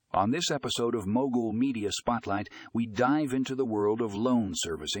On this episode of Mogul Media Spotlight, we dive into the world of loan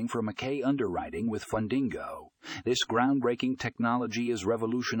servicing for MCA Underwriting with Fundingo. This groundbreaking technology is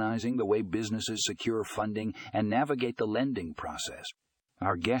revolutionizing the way businesses secure funding and navigate the lending process.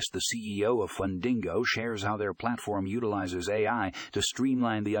 Our guest, the CEO of Fundingo, shares how their platform utilizes AI to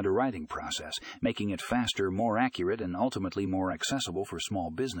streamline the underwriting process, making it faster, more accurate, and ultimately more accessible for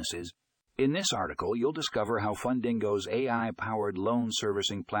small businesses. In this article, you'll discover how Fundingo's AI-powered loan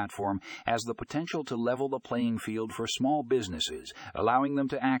servicing platform has the potential to level the playing field for small businesses, allowing them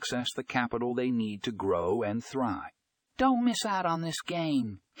to access the capital they need to grow and thrive. Don't miss out on this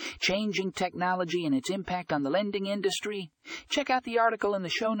game. Changing technology and its impact on the lending industry? Check out the article in the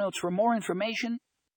show notes for more information